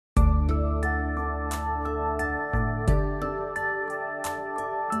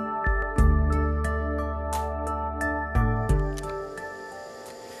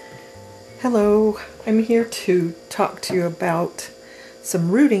Hello, I'm here to talk to you about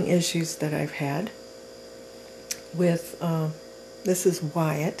some rooting issues that I've had with, this is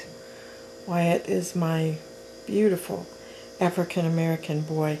Wyatt. Wyatt is my beautiful African-American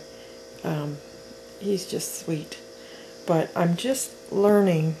boy. He's just sweet. But I'm just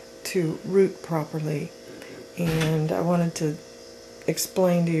learning to root properly, and I wanted to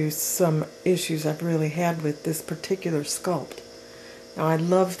explain to you some issues I've really had with this particular sculpt. Now I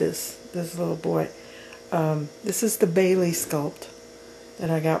love this little boy. This is the Bailey sculpt that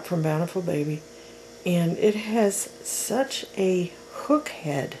I got from Bountiful Baby, and it has such a hook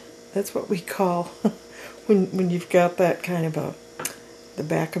head. That's what we call when you've got that kind of the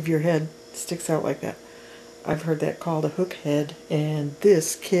back of your head sticks out like that. I've heard that called a hook head, and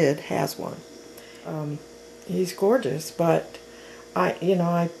this kid has one. He's gorgeous, but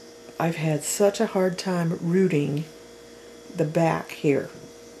I've had such a hard time rooting the back here,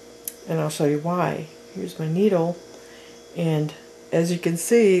 and I'll show you why. Here's my needle, and as you can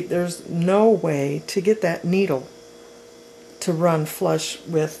see, there's no way to get that needle to run flush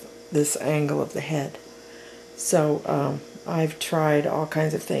with this angle of the head. So I've tried all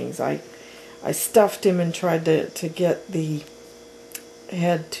kinds of things. I stuffed him and tried to get the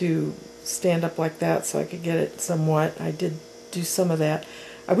head to stand up like that so I could get it somewhat. I did do some of that.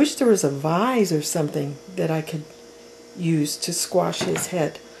 I wish there was a vise or something that I could use to squash his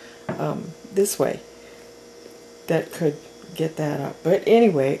head this way that could get that up. But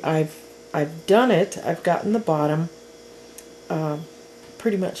anyway, I've done it. I've gotten the bottom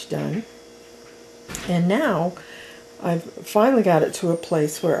pretty much done, and now I've finally got it to a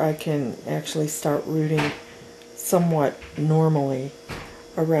place where I can actually start rooting somewhat normally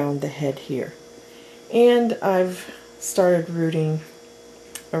around the head here. And I've started rooting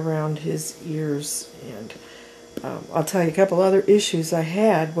around his ears, and I'll tell you a couple other issues I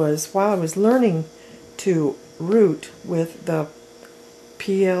had was while I was learning to root with the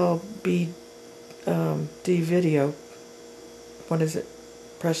PLBD video. What is it?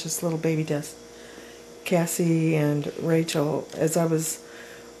 Precious Little Baby Dust. Cassie and Rachel, as I was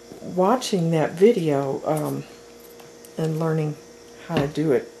watching that video and learning how to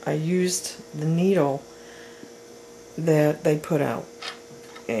do it, I used the needle that they put out.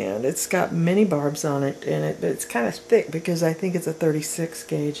 And it's got many barbs on it, and it's kind of thick because I think it's a 36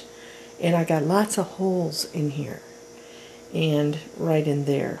 gauge. And I got lots of holes in here and right in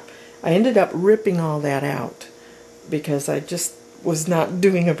there. I ended up ripping all that out because I just was not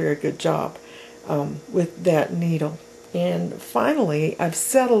doing a very good job with that needle. And finally, I've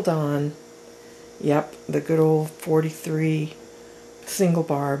settled on, yep, the good old 43 single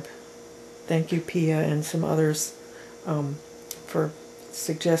barb. Thank you, Pia, and some others for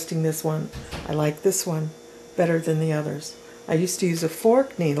suggesting this one. I like this one better than the others. I used to use a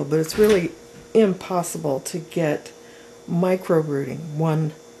fork needle, but it's really impossible to get micro rooting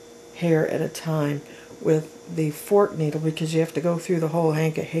one hair at a time with the fork needle because you have to go through the whole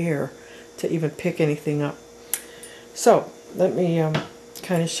hank of hair to even pick anything up. So let me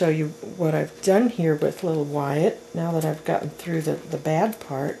kind of show you what I've done here with little Wyatt now that I've gotten through the bad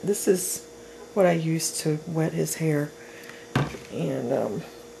part. This is what I used to wet his hair and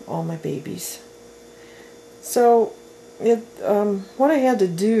all my babies. So what I had to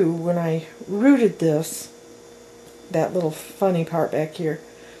do when I rooted this, that little funny part back here,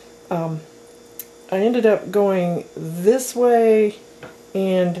 I ended up going this way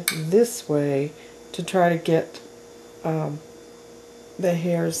and this way to try to get the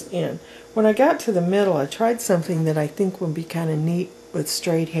hairs in. When I got to the middle, I tried something that I think would be kind of neat with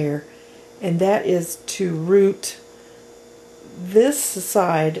straight hair, and that is to root this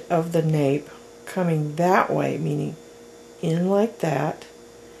side of the nape coming that way, meaning in like that,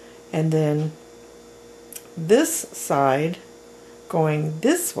 and then this side going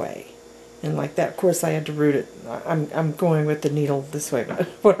this way and like that. Of course, I had to root it. I'm going with the needle this way, but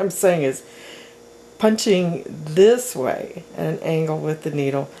what I'm saying is punching this way at an angle with the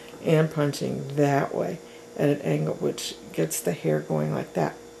needle and punching that way at an angle, which gets the hair going like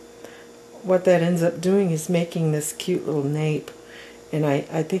that. What that ends up doing is making this cute little nape, and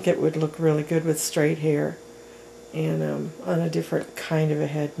I think it would look really good with straight hair and on a different kind of a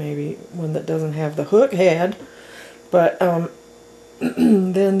head, maybe one that doesn't have the hook head. But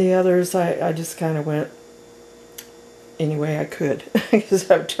then the others, I just kind of went any way I could because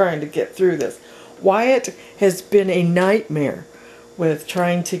I'm trying to get through this. Wyatt has been a nightmare with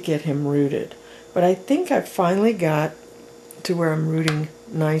trying to get him rooted, but I think I've finally got to where I'm rooting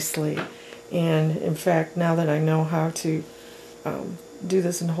nicely. And in fact, now that I know how to do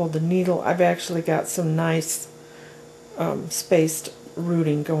this and hold the needle, I've actually got some nice spaced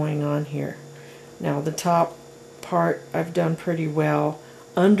rooting going on here. Now the top part I've done pretty well.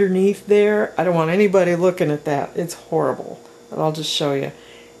 Underneath there, I don't want anybody looking at that. It's horrible. But I'll just show you.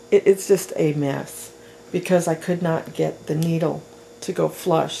 It's just a mess because I could not get the needle to go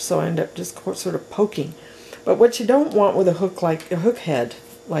flush, so I end up just sort of poking. But what you don't want with a hook head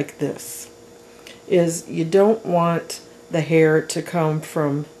like this is you don't want the hair to come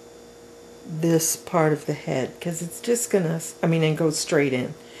from this part of the head, because it's just gonna, and go straight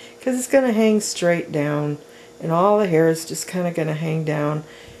in, because it's gonna hang straight down, and all the hair is just kind of gonna hang down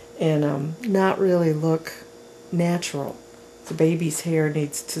and not really look natural. The baby's hair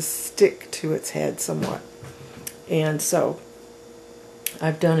needs to stick to its head somewhat, and so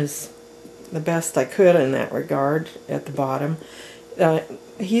I've done the best I could in that regard at the bottom.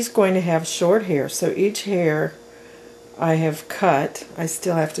 He's going to have short hair, so each hair I have cut. I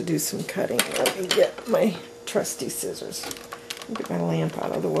still have to do some cutting. Let me get my trusty scissors. Get my lamp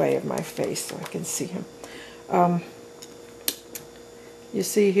out of the way of my face so I can see him. You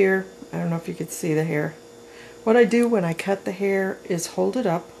see here, I don't know if you can see the hair. What I do when I cut the hair is hold it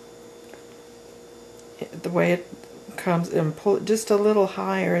up the way it comes and pull it just a little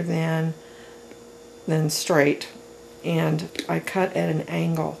higher than straight, and I cut at an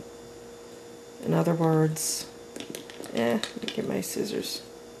angle. In other words, let me get my scissors.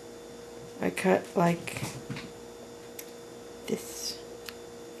 I cut like this.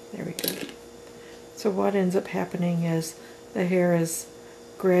 There we go. So what ends up happening is the hair is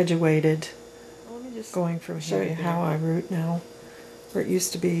graduated. Let me just going from show you how I root now, where it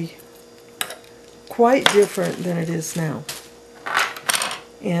used to be quite different than it is now.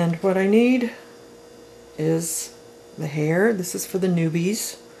 And what I need is the hair. This is for the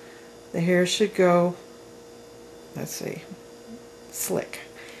newbies. The hair should go, let's see, slick.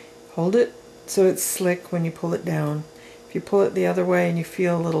 Hold it so it's slick when you pull it down. If you pull it the other way and you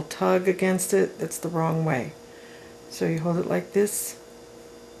feel a little tug against it, that's the wrong way. So you hold it like this.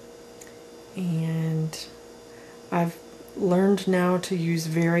 And I've learned now to use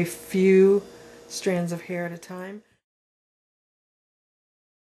very few strands of hair at a time.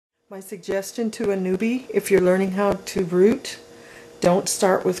 My suggestion to a newbie, if you're learning how to root, don't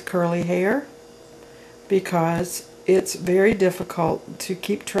start with curly hair, because it's very difficult to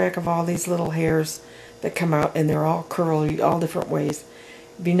keep track of all these little hairs that come out, and they're all curly, all different ways.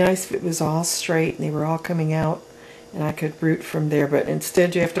 It'd be nice if it was all straight and they were all coming out and I could root from there, but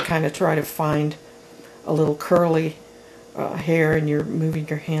instead you have to kind of try to find a little curly hair, and you're moving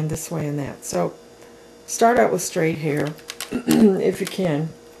your hand this way and that. So start out with straight hair if you can.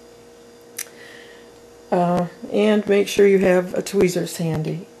 And make sure you have a tweezers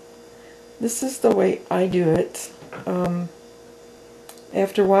handy. This is the way I do it.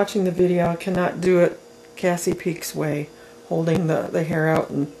 After watching the video, I cannot do it Cassie Peak's way, holding the hair out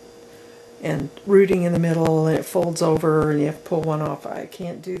and rooting in the middle, and it folds over and you have to pull one off. I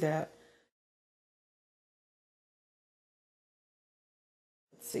can't do that.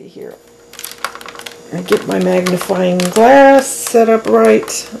 Let's see here. I get my magnifying glass set up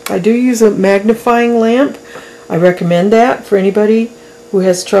right. I do use a magnifying lamp. I recommend that for anybody who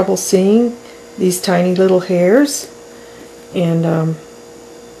has trouble seeing these tiny little hairs. And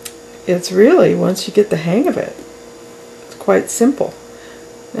it's really, once you get the hang of it, it's quite simple.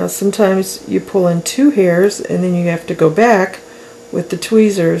 Now sometimes you pull in two hairs and then you have to go back with the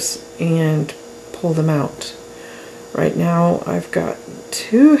tweezers and pull them out. Right now I've got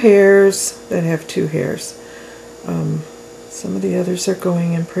two hairs that have two hairs. Some of the others are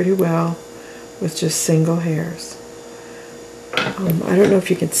going in pretty well with just single hairs. I don't know if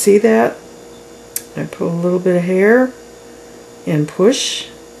you can see that. I pull a little bit of hair and push.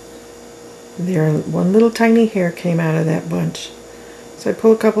 There, one little tiny hair came out of that bunch. So I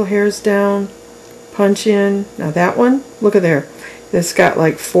pull a couple hairs down, punch in. Now that one, look at there. It's got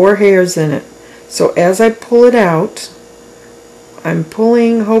like 4 hairs in it. So as I pull it out, I'm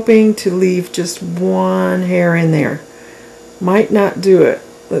pulling, hoping to leave just 1 hair in there. Might not do it.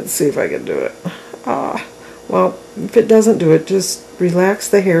 Let's see if I can do it. Well, if it doesn't do it, just relax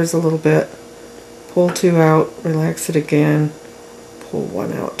the hairs a little bit. Pull 2 out, relax it again, pull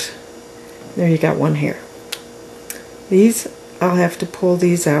 1 out. There you got 1 hair. These, I'll have to pull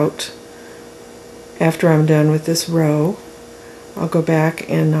these out after I'm done with this row. I'll go back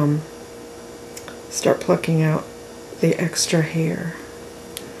and start plucking out the extra hair.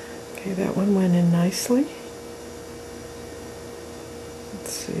 Okay, that one went in nicely.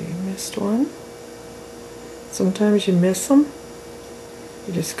 Let's see, missed one. Sometimes you miss them.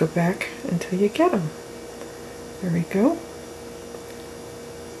 You just go back until you get them. There we go.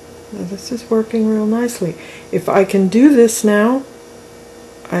 Now this is working real nicely. If I can do this now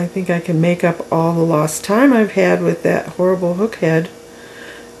I think I can make up all the lost time I've had with that horrible hook head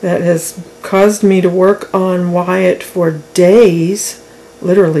that has caused me to work on Wyatt for days,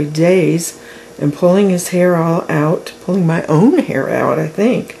 literally days, and pulling his hair all out, pulling my own hair out, I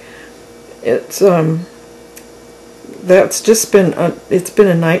think. It's that's just been it's been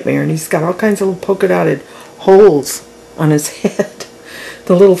a nightmare, and he's got all kinds of little polka dotted holes on his head.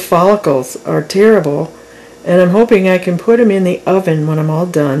 The little follicles are terrible, and I'm hoping I can put him in the oven when I'm all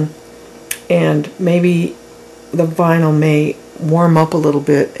done, and maybe the vinyl may warm up a little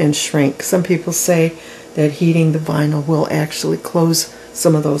bit and shrink. Some people say that heating the vinyl will actually close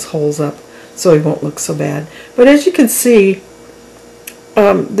some of those holes up so he won't look so bad. But as you can see,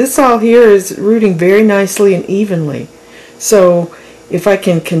 this all here is rooting very nicely and evenly. So if I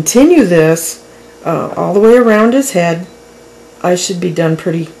can continue this all the way around his head, I should be done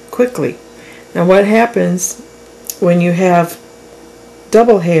pretty quickly. Now what happens when you have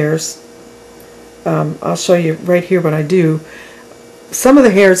double hairs, I'll show you right here what I do. Some of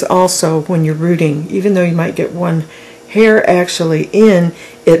the hairs also, when you're rooting, even though you might get one hair actually in,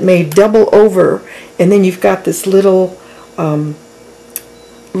 it may double over, and then you've got this little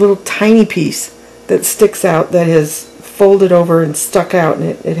tiny piece that sticks out that has folded over and stuck out, and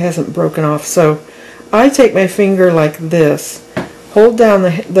it hasn't broken off. So I take my finger like this, hold down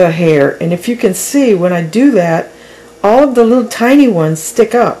the hair, and if you can see, when I do that, all of the little tiny ones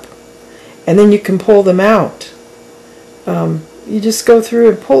stick up, and then you can pull them out. You just go through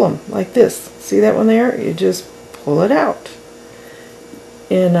and pull them like this. See that one there? You just pull it out,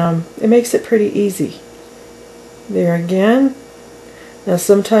 and it makes it pretty easy. There again. Now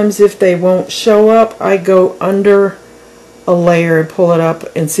sometimes if they won't show up, I go under a layer and pull it up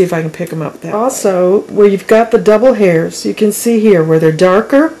and see if I can pick them up that way. Also, where you've got the double hairs, you can see here where they're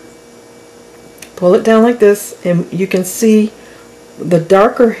darker, pull it down like this, and you can see the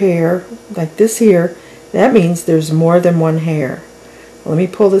darker hair like this here. That means there's more than one hair. Let me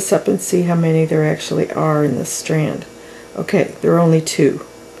pull this up and see how many there actually are in this strand. Okay, there are only 2.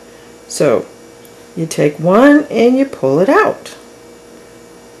 So you take one and you pull it out.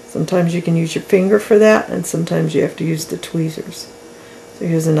 Sometimes you can use your finger for that, and sometimes you have to use the tweezers. So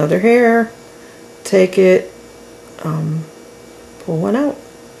here's another hair. Take it, pull one out,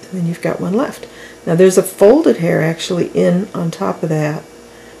 and then you've got one left. Now there's a folded hair actually in on top of that.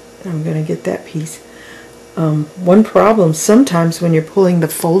 And I'm going to get that piece. One problem sometimes when you're pulling the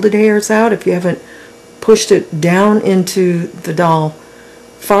folded hairs out, if you haven't pushed it down into the doll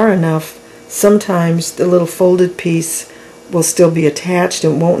far enough, sometimes the little folded piece will still be attached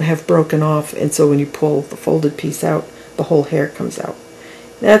and won't have broken off, and so when you pull the folded piece out, the whole hair comes out.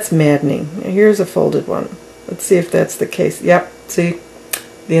 That's maddening. Now here's a folded one. Let's see if that's the case. Yep, see?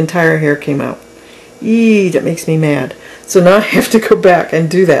 The entire hair came out. Eee, that makes me mad. So now I have to go back and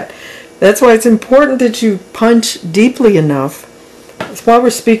do that. That's why it's important that you punch deeply enough. So while we're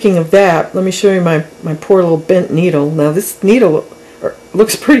speaking of that, let me show you my poor little bent needle. Now this needle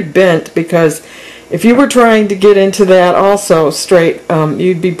looks pretty bent because if you were trying to get into that also straight,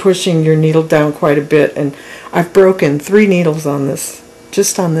 you'd be pushing your needle down quite a bit. And I've broken 3 needles on this,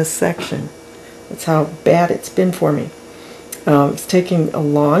 just on this section. That's how bad it's been for me. It's taking a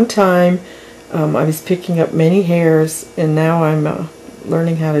long time. I was picking up many hairs, and now I'm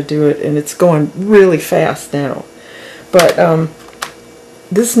learning how to do it, and it's going really fast now. But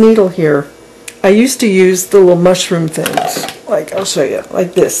this needle here, I used to use the little mushroom things, like, I'll show you,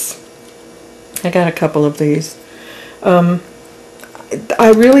 like this. I got a couple of these. I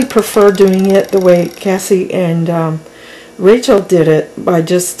really prefer doing it the way Cassie and Rachel did it, by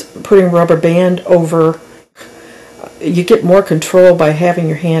just putting rubber band over. You get more control by having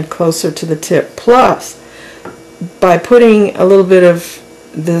your hand closer to the tip. Plus, by putting a little bit of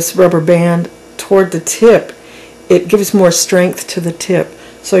this rubber band toward the tip, it gives more strength to the tip,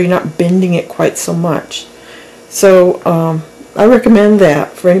 so you're not bending it quite so much. So I recommend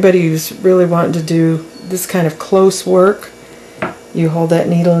that for anybody who's really wanting to do this kind of close work. You hold that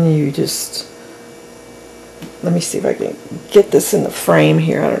needle and you just, let me see if I can get this in the frame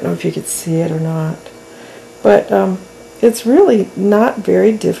here. I don't know if you can see it or not, but it's really not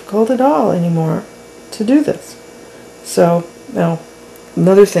very difficult at all anymore to do this. So now,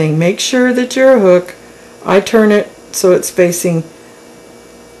 another thing, make sure that your hook, I turn it so it's facing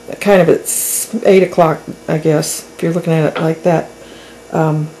kind of at 8 o'clock, I guess, if you're looking at it like that,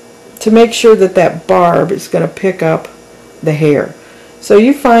 to make sure that that barb is going to pick up the hair. So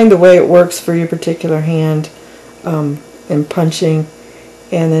you find the way it works for your particular hand and punching,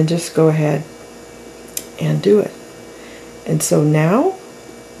 and then just go ahead and do it. And so now,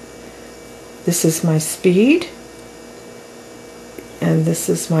 this is my speed. and this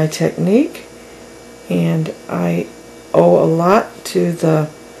is my technique, and I owe a lot to the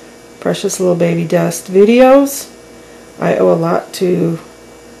Precious Little Baby Dust videos. I owe a lot to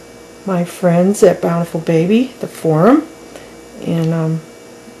my friends at Bountiful Baby, the forum, and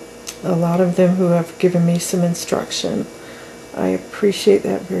a lot of them who have given me some instruction. I appreciate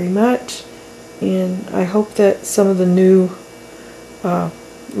that very much, and I hope that some of the new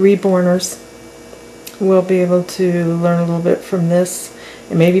reborners will be able to learn a little bit from this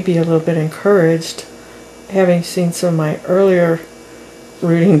and maybe be a little bit encouraged, having seen some of my earlier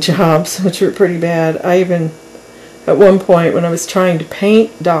rooting jobs, which were pretty bad. I even, at one point when I was trying to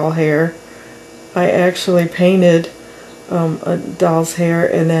paint doll hair, I actually painted a doll's hair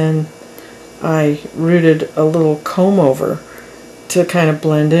and then I rooted a little comb over to kind of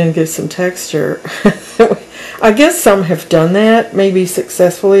blend in, give some texture. I guess some have done that, maybe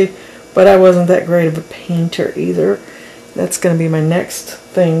successfully, but I wasn't that great of a painter either. That's going to be my next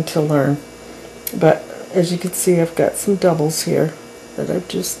thing to learn. But as you can see, I've got some doubles here that I've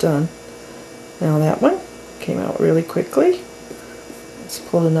just done. Now that one came out really quickly. Let's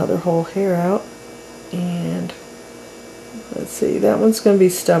pull another whole hair out, and let's see, that one's going to be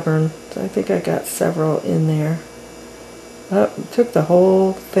stubborn. I think I got several in there. Oh, took the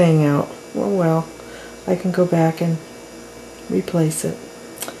whole thing out. Well, I can go back and replace it.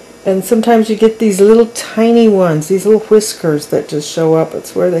 And sometimes you get these little tiny ones, these little whiskers that just show up.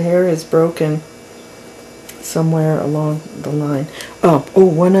 It's where the hair is broken somewhere along the line. Oh,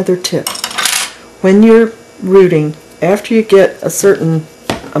 one other tip. When you're rooting, after you get a certain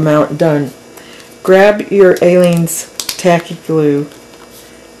amount done, grab your Aleene's tacky glue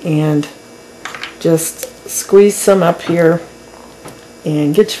and just squeeze some up here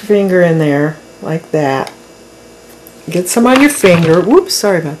and get your finger in there like that. Get some on your finger. Whoops,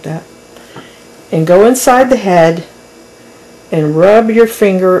 sorry about that. And go inside the head and rub your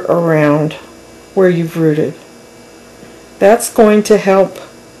finger around where you've rooted. That's going to help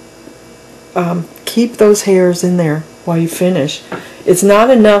keep those hairs in there while you finish. It's not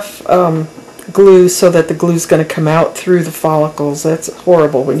enough glue so that the glue's going to come out through the follicles. That's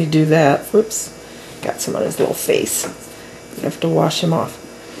horrible when you do that. Whoops, got some on his little face. You have to wash him off.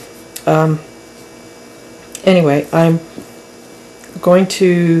 Anyway, I'm going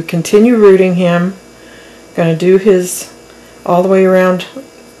to continue rooting him. Going to do his all the way around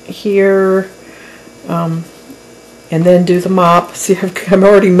here, and then do the mop. See, I'm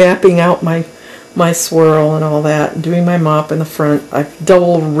already mapping out my swirl and all that, and doing my mop in the front. I've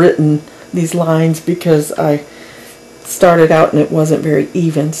double written these lines because I started out and it wasn't very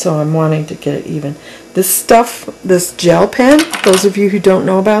even, so I'm wanting to get it even. This stuff, this gel pen, those of you who don't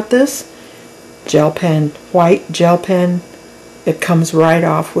know about this, gel pen, white gel pen, it comes right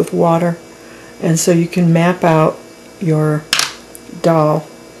off with water, and so you can map out your doll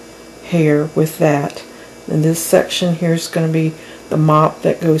hair with that. And this section here is going to be the mop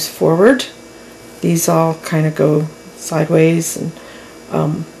that goes forward. These all kind of go sideways, and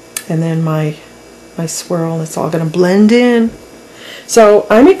then my swirl, and it's all going to blend in. So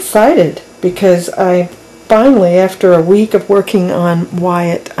I'm excited because I finally, after a week of working on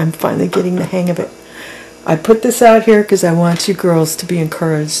Wyatt, I'm finally getting the hang of it. I put this out here because I want you girls to be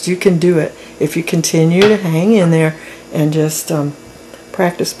encouraged. You can do it if you continue to hang in there and just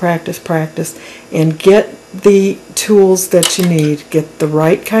practice, practice, practice, and get the tools that you need. Get the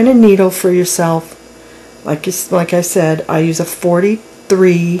right kind of needle for yourself. Like I said, I use a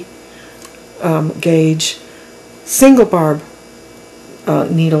 43 gauge single barb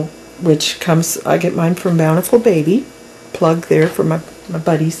needle, which comes, I get mine from Bountiful Baby, plug there for my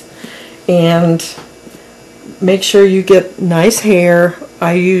buddies. And make sure you get nice hair.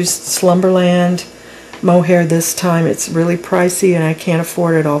 I used Slumberland mohair this time. It's really pricey and I can't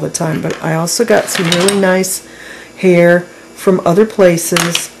afford it all the time, but I also got some really nice hair from other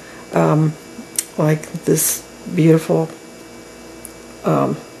places, like this beautiful,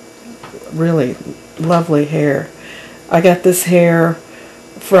 really lovely hair. I got this hair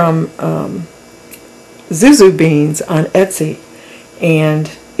from Zuzu Beans on Etsy, and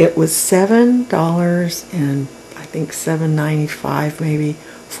it was $7 and I think $7.95 maybe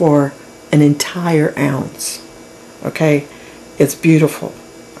for an entire ounce. Okay, it's beautiful.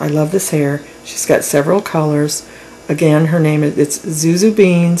 I love this hair. She's got several colors. Again, her name is, it's Zuzu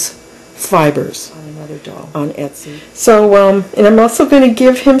Beans Fibers on another doll on Etsy. So, and I'm also going to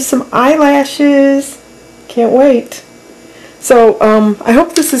give him some eyelashes. Can't wait. So, I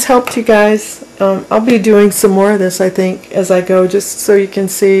hope this has helped you guys. I'll be doing some more of this, I think, as I go, just so you can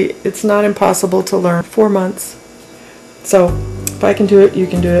see it's not impossible to learn. 4 months. So, if I can do it, you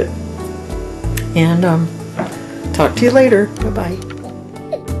can do it. And Talk to you later. Bye-bye.